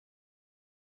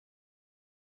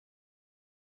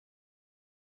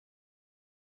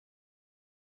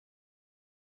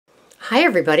Hi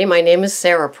everybody, my name is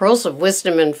Sarah, Pearls of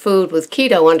Wisdom in Food with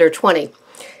Keto Under 20.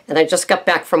 And I just got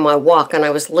back from my walk and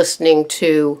I was listening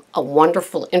to a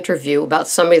wonderful interview about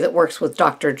somebody that works with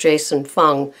Dr. Jason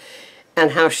Fung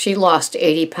and how she lost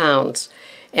 80 pounds.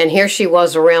 And here she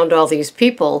was around all these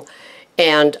people,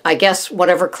 and I guess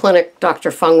whatever clinic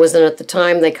Dr. Fung was in at the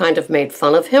time, they kind of made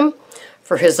fun of him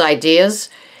for his ideas.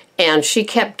 And she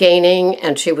kept gaining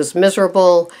and she was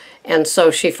miserable. And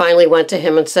so she finally went to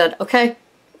him and said, okay,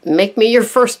 make me your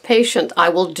first patient. I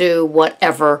will do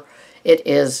whatever it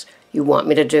is you want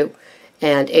me to do.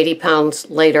 And 80 pounds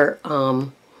later,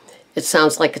 it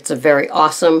sounds like it's a very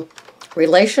awesome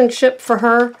relationship for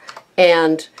her.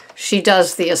 And she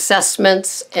does the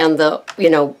assessments and the,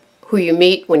 who you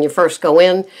meet when you first go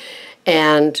in,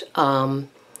 and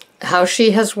how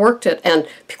she has worked it. And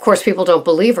of course, people don't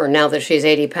believe her now that she's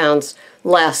 80 pounds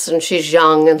less and she's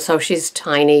young and so she's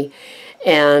tiny.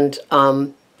 And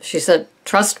she said,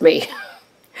 trust me,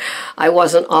 I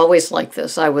wasn't always like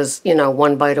this. I was,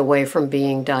 one bite away from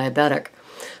being diabetic.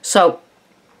 So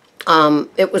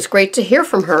it was great to hear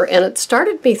from her, and it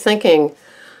started me thinking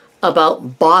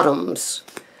about bottoms,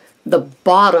 the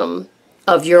bottom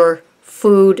of your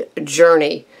food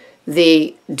journey,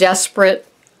 the desperate,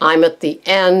 I'm at the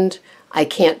end, I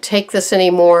can't take this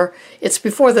anymore. It's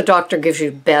before the doctor gives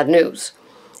you bad news.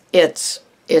 It's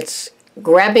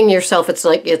grabbing yourself. It's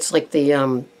like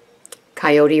the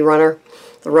coyote runner,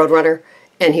 the road runner,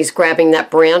 and he's grabbing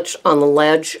that branch on the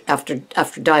ledge after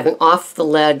diving off the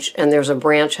ledge, and there's a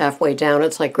branch halfway down.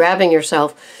 It's like grabbing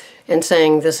yourself and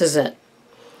saying, this is it.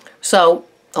 So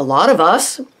a lot of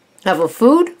us have a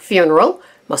food funeral.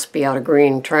 Must be out of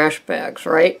green trash bags,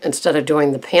 right? Instead of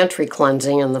doing the pantry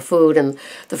cleansing and the food and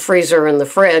the freezer and the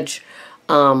fridge,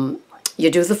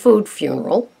 you do the food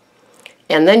funeral.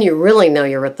 And then you really know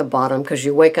you're at the bottom because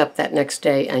you wake up that next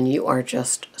day and you are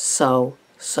just so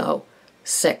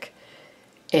sick.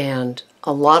 And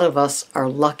a lot of us are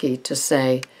lucky to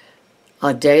say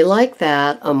a day like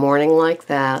that, a morning like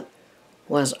that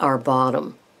was our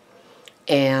bottom.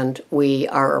 And we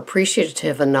are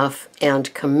appreciative enough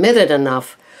and committed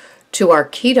enough to our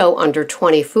Keto Under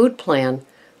 20 food plan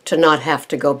to not have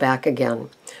to go back again,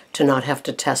 to not have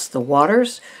to test the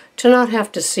waters, to not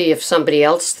have to see if somebody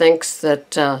else thinks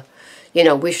that,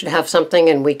 we should have something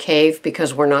and we cave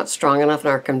because we're not strong enough in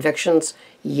our convictions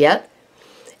yet.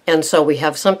 And so we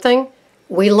have something,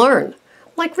 we learn.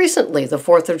 Like recently, the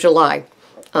 4th of July.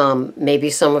 Maybe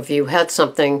some of you had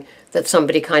something that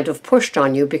somebody kind of pushed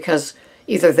on you because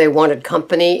either they wanted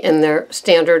company in their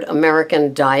standard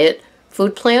American diet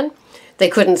food plan, they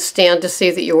couldn't stand to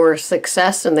see that you were a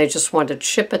success and they just wanted to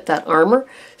chip at that armor,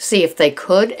 see if they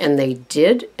could, and they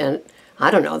did. And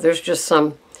I don't know, there's just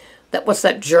what's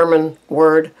that German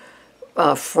word,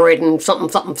 Freuden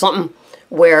something,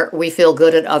 where we feel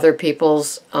good at other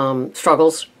people's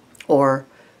struggles or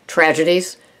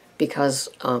tragedies because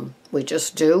we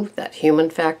just do, that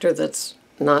human factor that's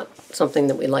not something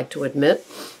that we like to admit.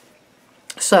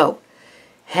 So,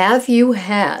 have you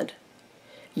had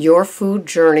your food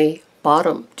journey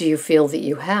bottom? Do you feel that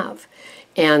you have?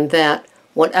 And that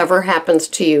whatever happens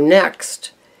to you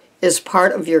next is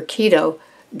part of your keto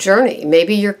journey.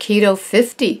 Maybe you're keto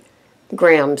 50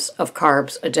 grams of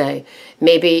carbs a day.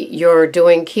 Maybe you're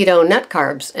doing keto net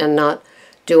carbs and not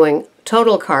doing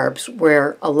total carbs,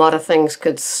 where a lot of things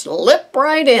could slip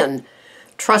right in.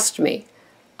 Trust me,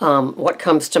 what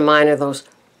comes to mind are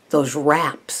those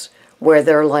wraps where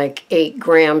they're like 8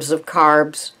 grams of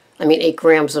carbs, 8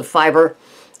 grams of fiber,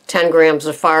 10 grams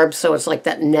of carbs, so it's like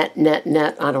that net,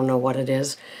 I don't know what it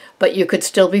is. But you could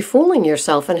still be fooling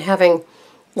yourself and having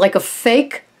like a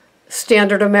fake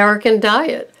standard American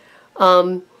diet.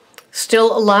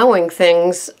 Still allowing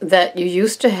things that you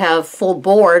used to have full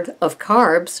board of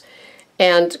carbs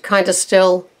and kind of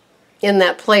still in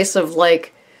that place of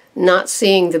like not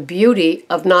seeing the beauty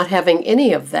of not having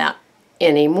any of that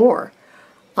anymore.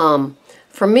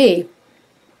 For me,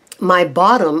 my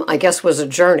bottom, I guess, was a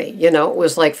journey. It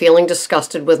was like feeling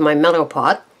disgusted with my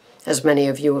menopause, as many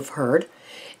of you have heard,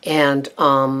 and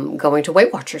going to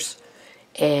Weight Watchers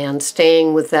and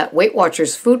staying with that Weight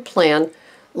Watchers food plan,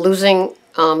 losing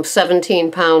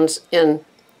 17 pounds in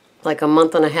like a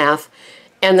month and a half,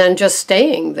 and then just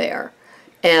staying there.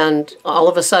 And all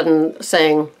of a sudden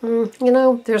saying,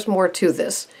 there's more to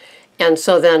this. And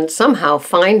so then somehow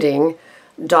finding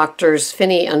Doctors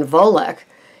Finney and Volek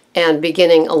and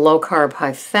beginning a low-carb,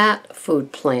 high-fat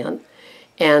food plan.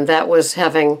 And that was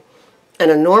having an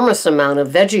enormous amount of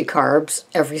veggie carbs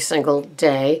every single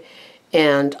day.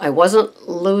 And I wasn't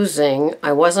losing,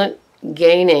 I wasn't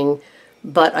gaining,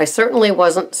 but I certainly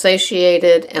wasn't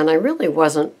satiated, and I really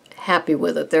wasn't happy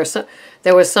with it.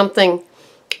 There was something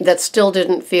that still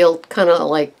didn't feel kind of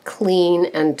like clean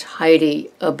and tidy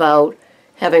about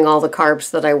having all the carbs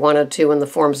that I wanted to in the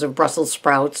forms of Brussels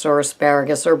sprouts or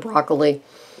asparagus or broccoli,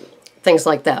 things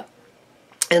like that.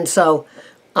 And so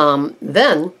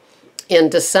then in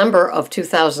December of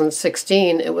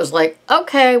 2016, it was like,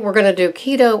 okay, we're going to do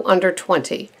Keto Under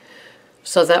 20.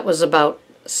 So that was about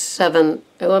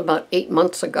 8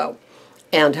 months ago.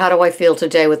 And how do I feel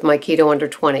today with my Keto Under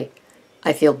 20?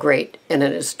 I feel great, and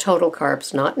it is total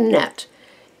carbs, not net,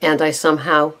 and I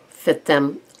somehow fit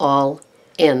them all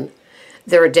in.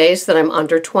 There are days that I'm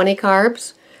under 20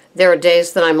 carbs. There are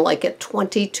days that I'm like at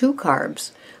 22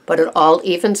 carbs, but it all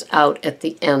evens out at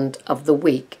the end of the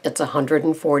week. It's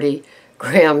 140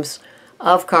 grams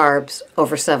of carbs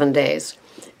over 7 days,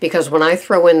 because when I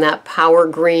throw in that Power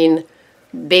Green,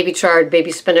 baby chard,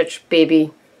 baby spinach,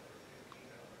 baby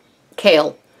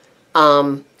kale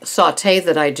saute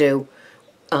that I do,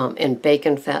 and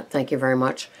bacon fat, thank you very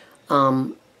much,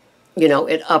 you know,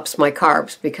 it ups my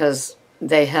carbs because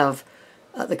they have,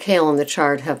 the kale and the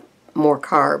chard have more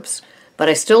carbs. But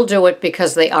I still do it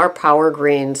because they are power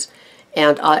greens,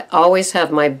 and I always have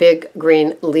my big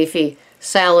green leafy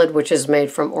salad, which is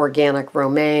made from organic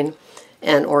romaine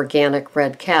and organic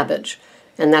red cabbage,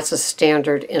 and that's a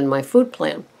standard in my food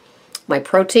plan. My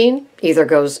protein either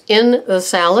goes in the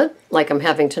salad, like I'm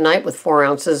having tonight with 4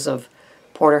 ounces of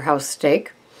porterhouse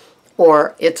steak,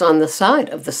 or it's on the side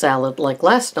of the salad, like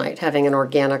last night, having an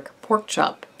organic pork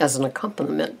chop as an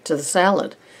accompaniment to the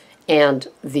salad and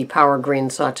the Power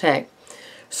Green saute.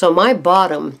 So my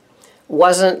bottom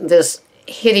wasn't this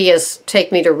hideous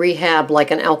take me to rehab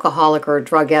like an alcoholic or a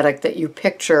drug addict that you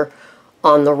picture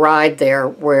on the ride there,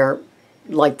 where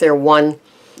like they're one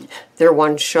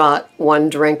shot, one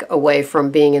drink away from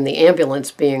being in the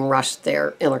ambulance, being rushed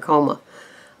there in a coma.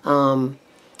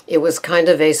 It was kind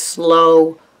of a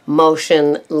slow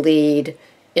motion lead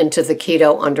into the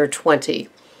Keto Under 20.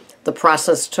 The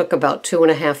process took about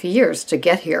 2.5 years to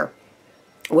get here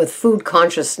with food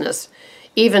consciousness,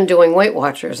 even doing Weight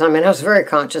Watchers. I mean, I was very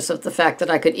conscious of the fact that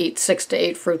I could eat 6 to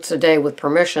 8 fruits a day with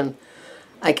permission.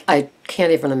 I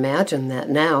can't even imagine that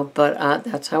now, but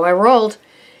that's how I rolled.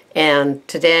 And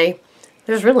today,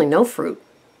 there's really no fruit.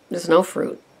 There's no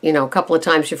fruit. You know, a couple of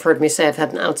times you've heard me say I've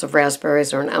had an ounce of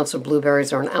raspberries or an ounce of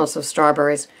blueberries or an ounce of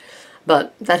strawberries,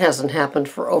 but that hasn't happened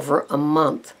for over a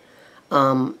month.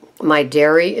 My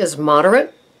dairy is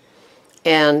moderate,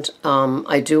 and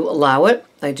I do allow it.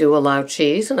 I do allow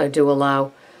cheese, and I do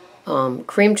allow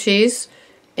cream cheese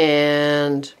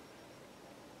and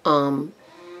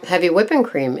heavy whipping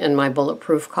cream in my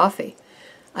bulletproof coffee.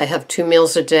 I have 2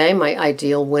 meals a day. My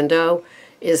ideal window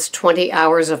is 20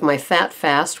 hours of my fat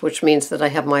fast, which means that I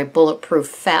have my bulletproof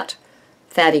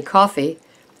fatty coffee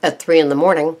at 3 in the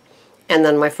morning, and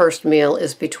then my first meal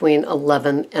is between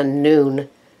 11 and noon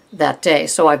that day.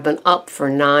 So I've been up for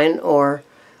 8 or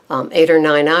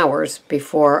 9 hours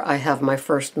before I have my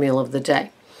first meal of the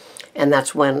day. And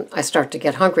that's when I start to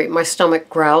get hungry. My stomach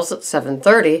growls at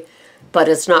 7:30, but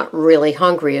it's not really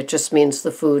hungry. It just means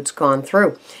the food's gone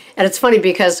through. And it's funny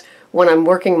because when I'm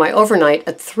working my overnight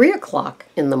at 3 o'clock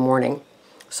in the morning,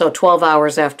 so 12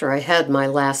 hours after I had my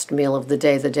last meal of the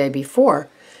day before,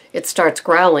 it starts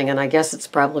growling, and I guess it's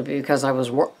probably because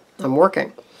I'm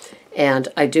working. And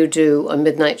I do a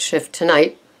midnight shift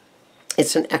tonight.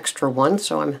 It's an extra one,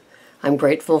 so I'm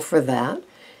grateful for that.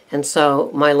 And so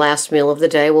my last meal of the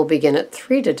day will begin at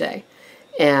 3 today.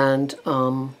 And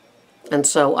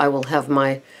so I will have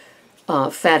my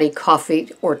fatty coffee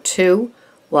or 2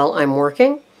 while I'm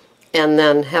working, and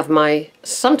then have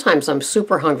sometimes I'm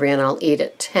super hungry and I'll eat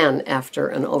at 10 after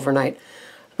an overnight.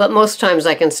 But most times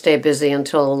I can stay busy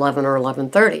until 11 or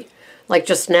 11:30. Like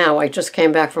just now, I just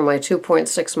came back from my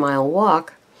 2.6-mile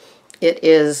walk. It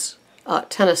is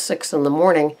 10:06 in the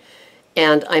morning,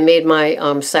 and I made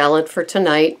my salad for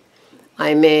tonight.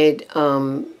 I made,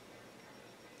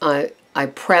 I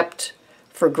prepped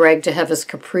for Greg to have his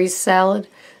caprese salad,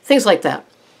 things like that.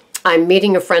 I'm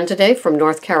meeting a friend today from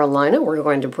North Carolina. We're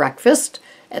going to breakfast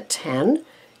at 10,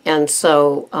 and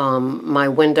so my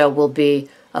window will be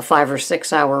a 5 or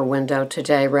 6 hour window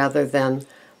today rather than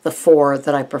the 4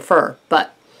 that I prefer.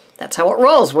 But that's how it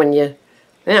rolls when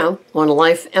when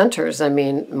life enters. I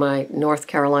mean, my North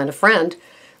Carolina friend,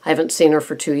 I haven't seen her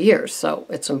for 2 years, so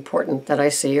it's important that I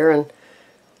see her,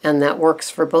 and that works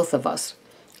for both of us.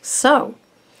 So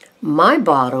my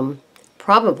bottom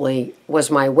probably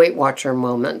was my Weight Watcher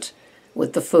moment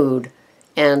with the food,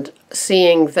 and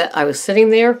seeing that I was sitting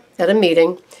there at a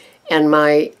meeting and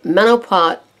my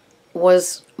menopause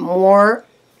was more,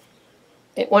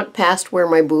 it went past where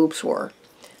my boobs were.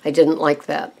 I didn't like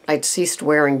that. I'd ceased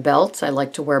wearing belts. I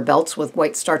like to wear belts with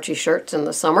white starchy shirts in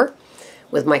the summer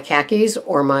with my khakis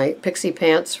or my pixie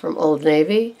pants from Old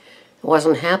Navy. It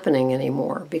wasn't happening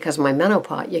anymore because my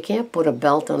menopause, you can't put a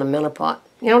belt on a menopause.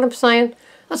 You know what I'm saying?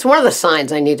 That's one of the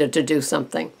signs I needed to do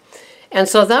something. And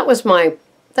so that was my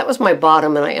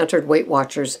bottom, and I entered Weight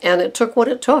Watchers, and it took what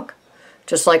it took.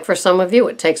 Just like for some of you,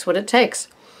 it takes what it takes.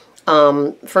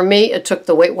 For me, it took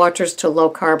the Weight Watchers to low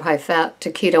carb, high fat,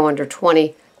 to keto under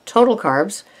 20 total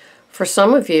carbs. For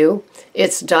some of you,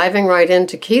 it's diving right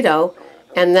into keto,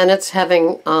 and then it's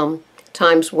having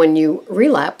times when you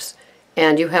relapse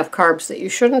and you have carbs that you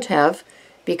shouldn't have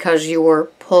because you were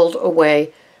pulled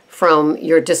away from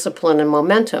your discipline and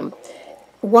momentum.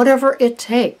 Whatever it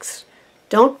takes.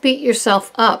 Don't beat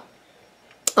yourself up.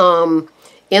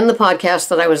 In the podcast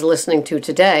that I was listening to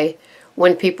today,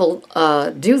 when people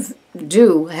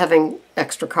do having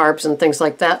extra carbs and things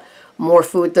like that, more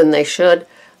food than they should,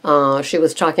 she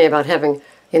was talking about having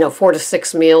 4 to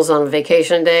 6 meals on a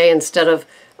vacation day instead of,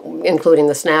 including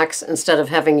the snacks, instead of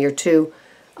having your 2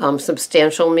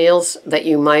 substantial meals that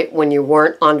you might when you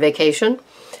weren't on vacation.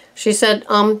 She said,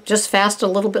 just fast a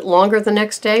little bit longer the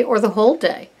next day or the whole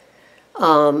day.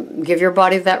 Give your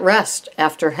body that rest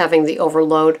after having the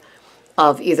overload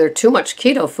of either too much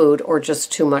keto food or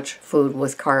just too much food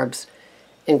with carbs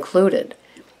included.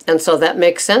 And so that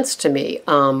makes sense to me.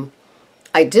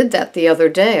 I did that the other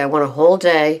day. I went a whole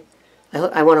day.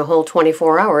 I went a whole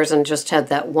 24 hours and just had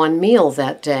that one meal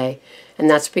that day. And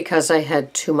that's because I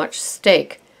had too much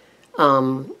steak.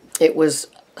 It was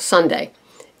Sunday,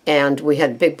 and we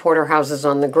had big porterhouses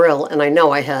on the grill, and I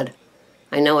know I had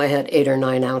 8 or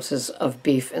 9 ounces of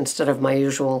beef instead of my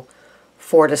usual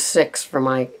 4 to 6 for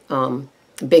my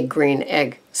big green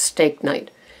egg steak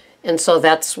night. And so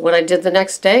that's what I did the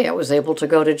next day. I was able to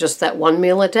go to just that one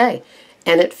meal a day,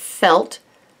 and it felt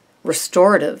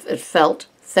restorative. It felt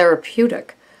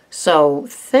therapeutic. So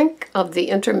think of the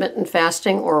intermittent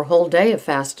fasting or a whole day of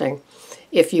fasting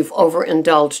if you've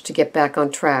overindulged to get back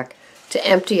on track, to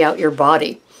empty out your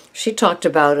body. She talked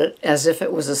about it as if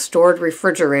it was a stored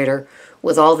refrigerator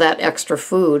with all that extra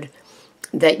food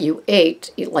that you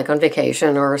ate, like on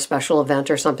vacation or a special event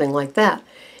or something like that,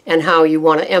 and how you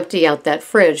want to empty out that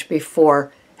fridge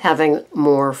before having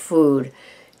more food.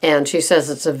 And she says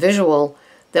it's a visual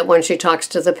that when she talks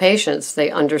to the patients, they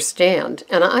understand.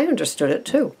 And I understood it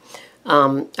too.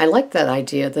 I like that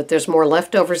idea that there's more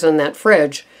leftovers in that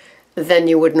fridge than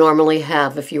you would normally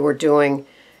have if you were doing,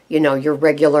 your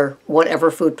regular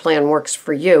whatever food plan works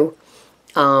for you,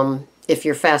 if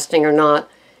you're fasting or not,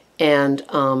 and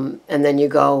then you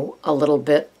go a little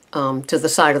bit to the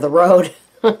side of the road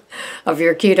of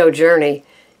your keto journey,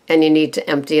 and you need to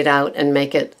empty it out and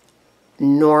make it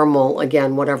normal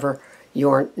again, whatever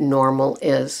your normal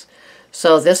is.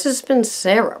 So this has been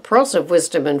Sarah, Pearls of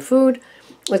Wisdom in Food,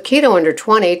 with Keto Under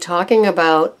 20, talking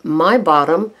about my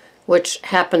bottom, which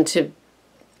happened to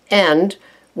end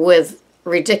with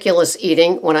ridiculous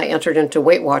eating when I entered into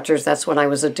Weight Watchers. That's when I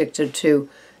was addicted to,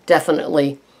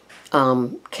 definitely,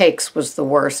 cakes was the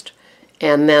worst.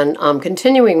 And then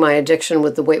continuing my addiction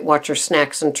with the Weight Watcher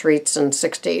snacks and treats and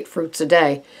 6 to 8 fruits a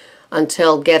day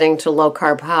until getting to low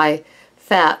carb, high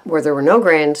fat, where there were no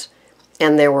grains,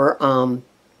 and there were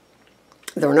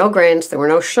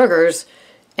no sugars,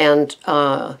 and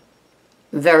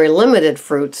very limited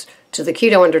fruits, to the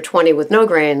Keto Under 20 with no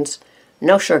grains,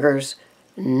 no sugars,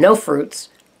 no fruits,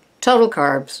 total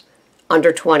carbs,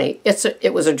 under 20.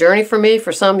 It was a journey for me.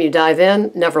 For some, you dive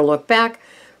in, never look back.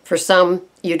 For some,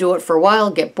 you do it for a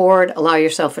while, get bored, allow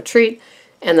yourself a treat,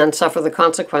 and then suffer the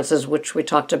consequences, which we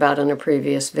talked about in a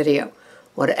previous video.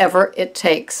 Whatever it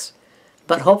takes.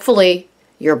 But hopefully,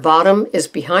 your bottom is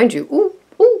behind you. Ooh,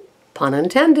 ooh, pun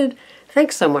intended.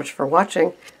 Thanks so much for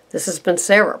watching. This has been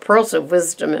Sarah, Pearls of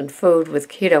Wisdom in Food with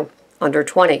Keto Under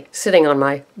 20, sitting on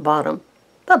my bottom.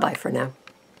 Bye-bye for now.